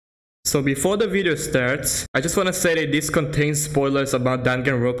So before the video starts, I just want to say that this contains spoilers about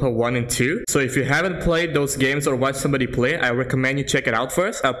Danganronpa 1 and 2. So if you haven't played those games or watched somebody play, I recommend you check it out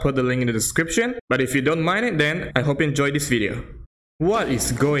first. I'll put the link in the description. But if you don't mind it, then I hope you enjoy this video. What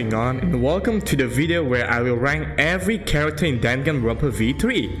is going on, and welcome to the video where I will rank every character in Danganronpa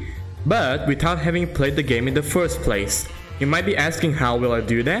V3, but without having played the game in the first place. You might be asking, how will I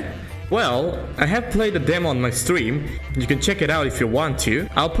do that? Well, I have played the demo on my stream. You can check it out if you want to.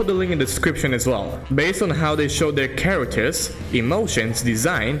 I'll put the link in the description as well. Based on how they show their characters, emotions,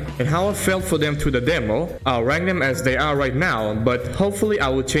 design, and how I felt for them through the demo, I'll rank them as they are right now, but hopefully I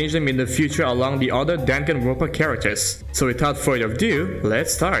will change them in the future along the other Danganronpa characters. So without further ado,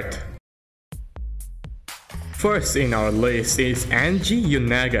 let's start. First in our list is Angie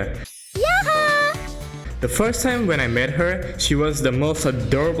Yunaga. The first time when I met her, she was the most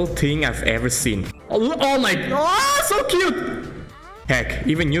adorable thing I've ever seen. Oh my god, so cute! Heck,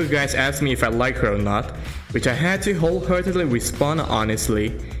 even you guys asked me if I like her or not, which I had to wholeheartedly respond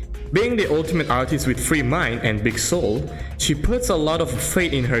honestly. Being the ultimate artist with free mind and big soul, she puts a lot of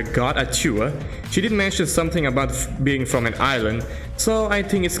faith in her god Achua. She did mention something about being from an island, so I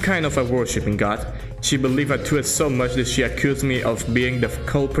think it's kind of a worshipping god. She believed Achua so much that she accused me of being the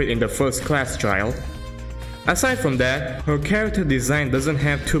culprit in the first class trial. Aside from that, her character design doesn't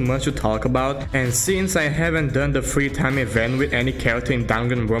have too much to talk about, and since I haven't done the free time event with any character in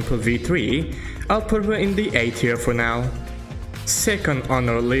Danganronpa V3, I'll put her in the A tier for now. Second on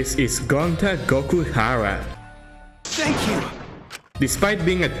our list is Gonta Gokuhara. Thank you! Despite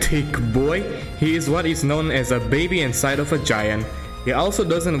being a thick boy, he is what is known as a baby inside of a giant. He also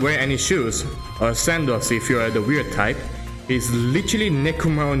doesn't wear any shoes, or sandals if you are the weird type. He's literally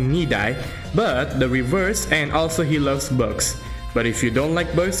Nekumaro Nidai, but the reverse, and also he loves bugs. But if you don't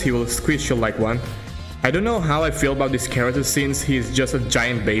like bugs, he will squish you like one. I don't know how I feel about this character since he's just a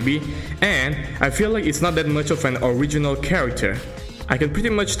giant baby, and I feel like it's not that much of an original character. I can pretty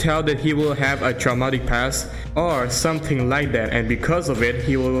much tell that he will have a traumatic past or something like that, and because of it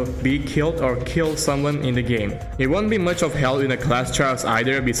he will be killed or kill someone in the game. It won't be much of help in the class trials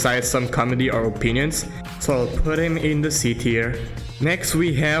either besides some comedy or opinions, so I'll put him in the C tier. Next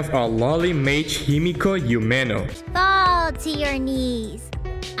we have our lolly mage Himiko Yumeno. Fall to your knees.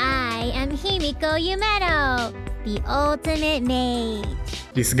 I am Himiko Yumeno, the ultimate mage.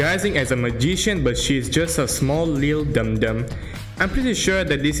 Disguising as a magician, but she's just a small little dum-dum. I'm pretty sure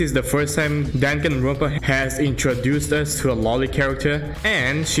that this is the first time Danganronpa has introduced us to a lolly character,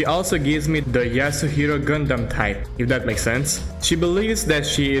 and she also gives me the Yasuhiro Gundam type, if that makes sense. She believes that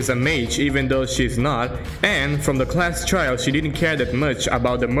she is a mage even though she's not, and from the class trial she didn't care that much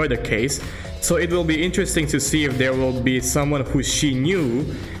about the murder case, so it will be interesting to see if there will be someone who she knew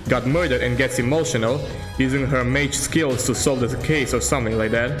got murdered and gets emotional, using her mage skills to solve the case or something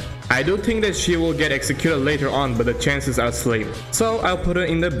like that. I do think that she will get executed later on, but the chances are slim. So I'll put her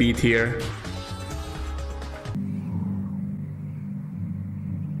in the B tier.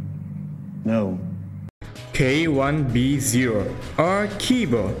 No. K1B0 or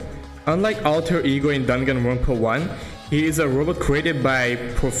Kibo. Unlike Alter Ego in Danganronpa 1, he is a robot created by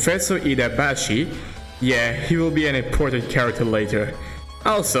Professor Idabashi. Yeah, he will be an important character later.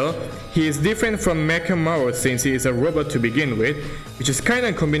 Also, he is different from Mechamaru since he is a robot to begin with, which is kinda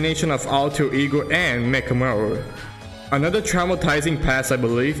a combination of Alter Ego and Mechamaru. Another traumatizing past I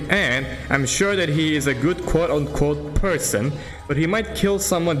believe, and I'm sure that he is a good quote-unquote person, but he might kill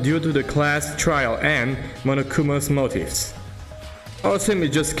someone due to the class trial and Monokuma's motives. Or simply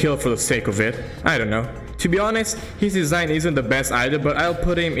just kill for the sake of it, I don't know. To be honest, his design isn't the best either, but I'll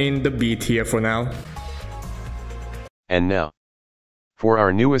put him in the B tier for now. And now, for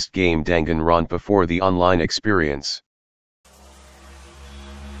our newest game Danganronpa 4 the online experience.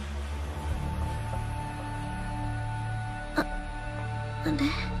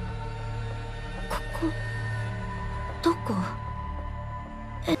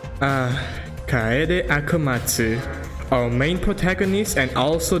 Kaede Akamatsu, our main protagonist and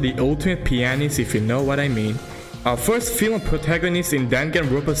also the ultimate pianist if you know what I mean. Our first female protagonist in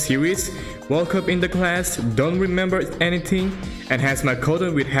Danganronpa series, woke up in the class, don't remember anything, and has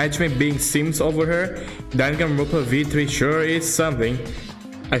Makoto with Hajime being sims over her. Danganronpa V3 sure is something.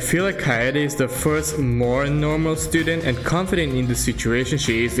 I feel like Kaede is the first more normal student and confident in the situation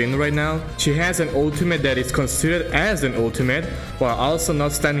she is in right now. She has an ultimate that is considered as an ultimate, while also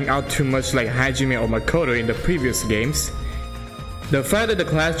not standing out too much like Hajime or Makoto in the previous games. The fact that the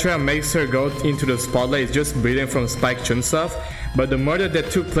class trial makes her go into the spotlight is just brilliant from Spike Chunsoft, but the murder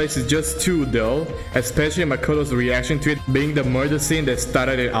that took place is just too dull, especially Makoto's reaction to it being the murder scene that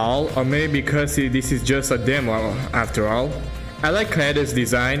started it all, or maybe because this is just a demo after all. I like Kaede's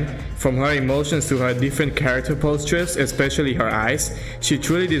design, from her emotions to her different character postures, especially her eyes. She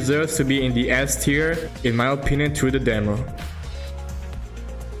truly deserves to be in the S tier, in my opinion, through the demo.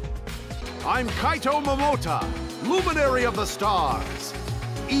 I'm Kaito Momota, luminary of the stars.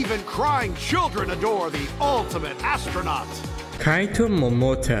 Even crying children adore the ultimate astronaut. Kaito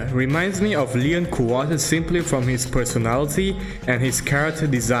Momota reminds me of Leon Kuwata simply from his personality and his character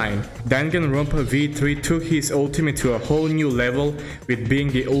design. Danganronpa V3 took his ultimate to a whole new level with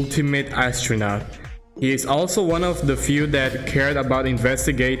being the ultimate astronaut. He is also one of the few that cared about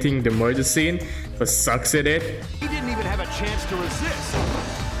investigating the murder scene, but sucks at it. He didn't even have a chance to resist.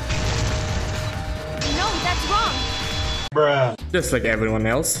 No, that's wrong. Bruh. Just like everyone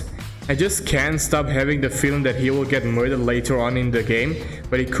else. I just can't stop having the feeling that he will get murdered later on in the game,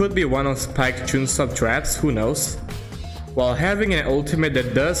 but it could be one of Spike Chunsoft's traps, who knows. While having an ultimate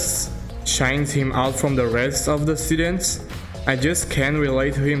that does shines him out from the rest of the students, I just can't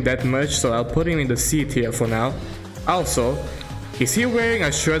relate to him that much, so I'll put him in the C tier for now. Also, is he wearing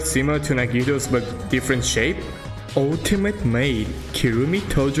a shirt similar to Nagito's but different shape? Ultimate Maid. Kirumi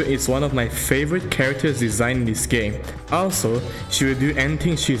Tojo is one of my favorite characters designed in this game. Also, she will do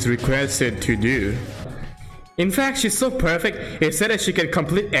anything she's requested to do. In fact, she's so perfect, it said that she can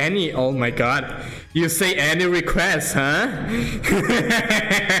complete any— oh my god. You say any request, huh?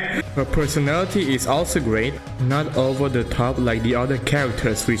 Her personality is also great, not over the top like the other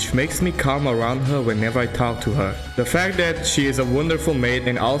characters, which makes me calm around her whenever I talk to her. The fact that she is a wonderful maid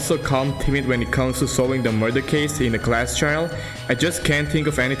and also calm timid when it comes to solving the murder case in the class trial, I just can't think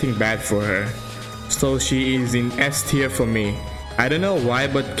of anything bad for her. So she is in S tier for me. I don't know why,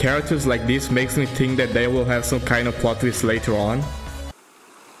 but characters like this makes me think that they will have some kind of plot twist later on.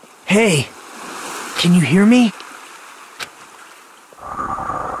 Hey, can you hear me?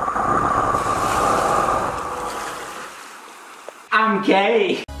 I'm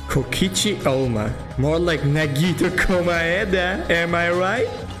gay. Kokichi Oma, more like Nagito Komaeda, am I right?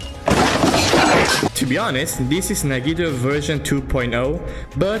 To be honest, this is Nagito version 2.0,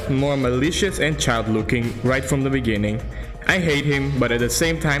 but more malicious and child looking right from the beginning. I hate him, but at the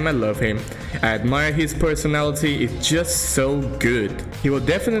same time I love him. I admire his personality, it's just so good. He will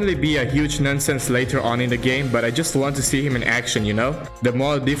definitely be a huge nonsense later on in the game, but I just want to see him in action, you know? The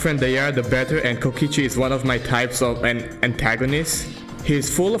more different they are, the better, and Kokichi is one of my types of an antagonist. He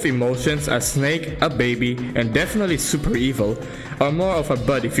is full of emotions, a snake, a baby, and definitely super evil, or more of a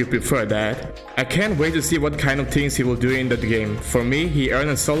bud if you prefer that. I can't wait to see what kind of things he will do in the game. For me, he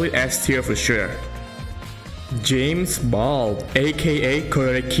earned a solid S tier for sure. James Ball, aka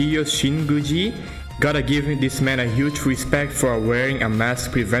Korekiyo Shinguji. Gotta give this man a huge respect for wearing a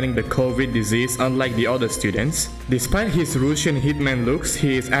mask preventing the COVID disease unlike the other students. Despite his Russian hitman looks,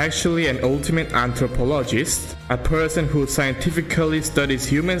 he is actually an ultimate anthropologist, a person who scientifically studies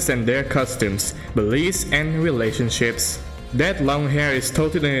humans and their customs, beliefs, and relationships. That long hair is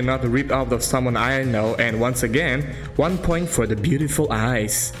totally not ripped out of someone I know, and once again, 1 point for the beautiful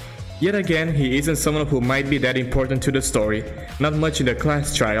eyes. Yet again, he isn't someone who might be that important to the story, not much in the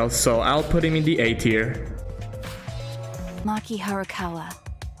class trial, so I'll put him in the A tier. Maki Harukawa,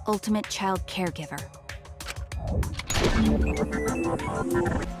 Ultimate Child Caregiver.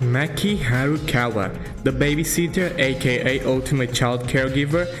 Maki Harukawa, the babysitter aka Ultimate Child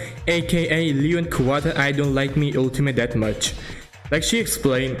Caregiver, aka Leon Kuwata I don't like me ultimate that much. Like she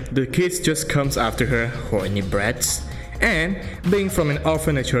explained, the kids just comes after her, horny brats. And being from an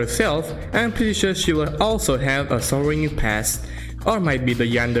orphanage herself, I'm pretty sure she will also have a sorrowing past, or might be the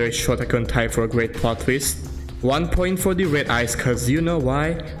yandere shotgun type for a great plot twist. 1 point for the red eyes cause you know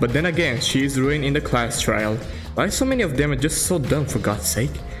why, but then again she is ruined in the class trial. Why so many of them are just so dumb for God's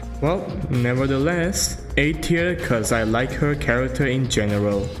sake? Well, nevertheless, A tier cause I like her character in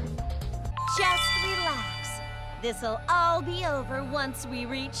general. Just relax. This'll all be over once we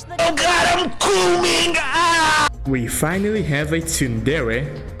reach the— Oh god, I'm coming! Ah! We finally have a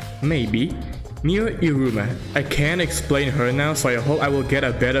tsundere, maybe, Mio Iruma. I can't explain her now, so I hope I will get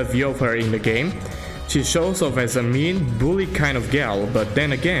a better view of her in the game. She shows off as a mean, bully kind of gal, but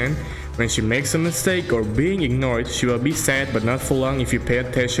then again, when she makes a mistake or being ignored, she will be sad but not for long if you pay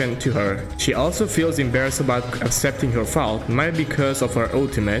attention to her. She also feels embarrassed about accepting her fault, might because of her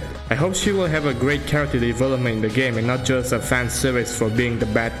ultimate. I hope she will have a great character development in the game and not just a fan service for being the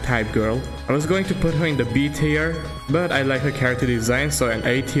bad type girl. I was going to put her in the B tier, but I like her character design, so an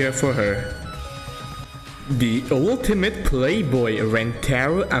A tier for her. The ultimate playboy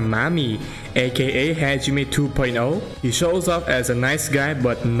Rentaro Amami, aka Hajime 2.0. He shows up as a nice guy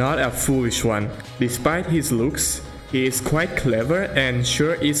but not a foolish one. Despite his looks, He is quite clever and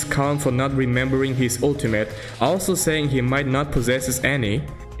sure is calm for not remembering his ultimate, also saying he might not possess any.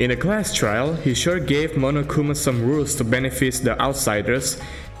 In a class trial, he sure gave Monokuma some rules to benefit the outsiders.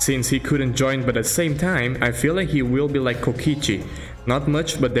 Since he couldn't join, but at the same time, I feel like he will be like Kokichi. Not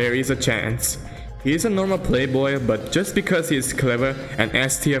much, but there is a chance. He is a normal playboy, but just because he is clever, an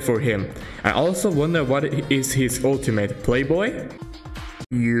S tier for him. I also wonder what is his ultimate, playboy?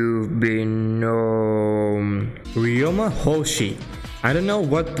 You've been Ryoma Hoshi. I don't know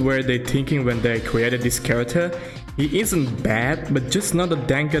what were they thinking when they created this character. He isn't bad, but just not a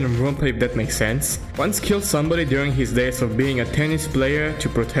Danganronpa, if that makes sense. Once killed somebody during his days of being a tennis player to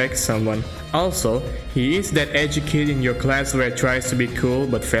protect someone. Also, he is that edgy kid in your class where tries to be cool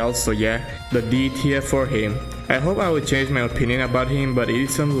but fails, so yeah, the D tier for him. I hope I will change my opinion about him, but it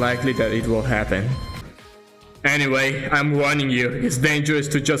is unlikely that it will happen. Anyway, I'm warning you, it's dangerous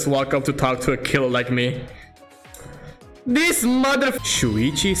to just walk up to talk to a killer like me. This mother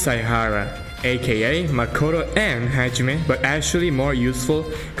Shuichi Saihara, aka Makoto and Hajime, but actually more useful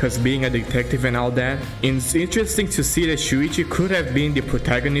cause being a detective and all that. It's interesting to see that Shuichi could have been the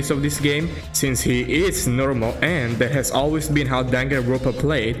protagonist of this game since he is normal and that has always been how Danganronpa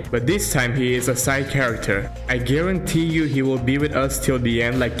played, but this time he is a side character. I guarantee you he will be with us till the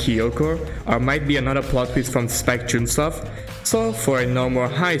end like Kyoko, or might be another plot twist from Spike Chunsoft, so for a normal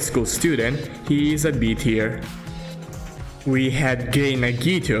high school student, he is a B tier. We had Gei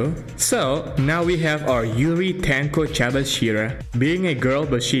Nagito, so now we have our Yuri Tanko Chabashira. Being a girl,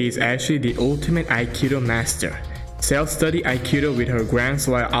 but she is actually the ultimate Aikido master. Self-study Aikido with her grands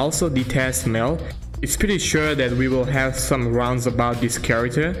while also detests Mel. It's pretty sure that we will have some rounds about this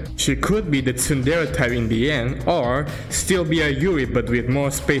character. She could be the tsundere type in the end, or still be a Yuri but with more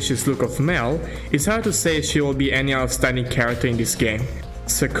spacious look of Mel. It's hard to say she will be any outstanding character in this game.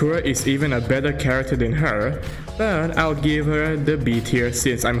 Sakura is even a better character than her, but I'll give her the B tier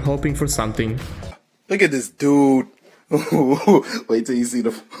since I'm hoping for something. Look at this dude. Wait till you see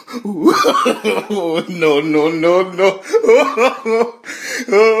the... No.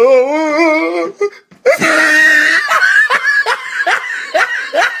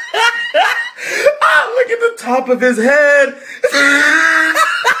 Look at the top of his head.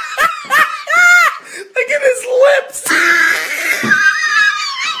 Look at his lips.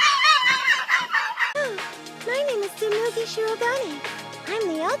 Shirogane. I'm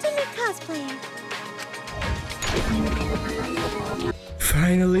the ultimate cosplayer.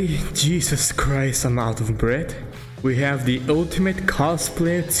 Finally, Jesus Christ, I'm out of breath. We have the ultimate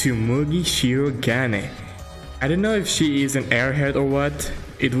cosplayer Tsumugi Shirogane. I don't know if she is an airhead or what.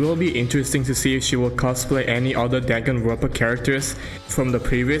 It will be interesting to see if she will cosplay any other Danganronpa characters from the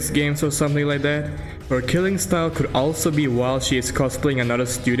previous games or something like that. Her killing style could also be while she is cosplaying another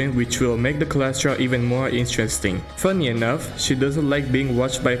student, which will make the class trial even more interesting. Funny enough, she doesn't like being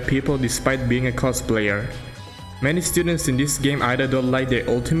watched by people despite being a cosplayer. Many students in this game either don't like their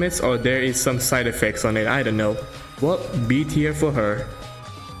ultimates or there is some side effects on it, I don't know. Well, B tier for her.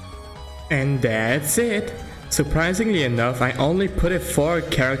 And that's it. Surprisingly enough, I only put 4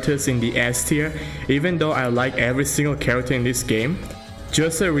 characters in the S tier, even though I like every single character in this game.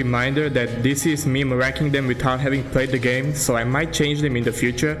 Just a reminder that this is me ranking them without having played the game, so I might change them in the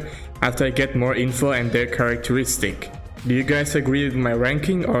future after I get more info and their characteristic. Do you guys agree with my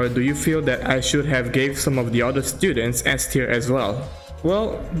ranking, or do you feel that I should have gave some of the other students S tier as well?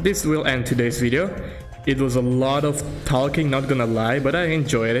 Well, this will end today's video. It was a lot of talking, not gonna lie, but I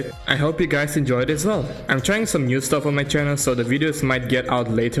enjoyed it. I hope you guys enjoyed it as well. I'm trying some new stuff on my channel, so the videos might get out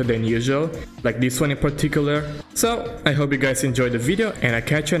later than usual, like this one in particular. So, I hope you guys enjoyed the video, and I'll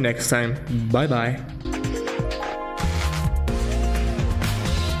catch you next time. Bye bye.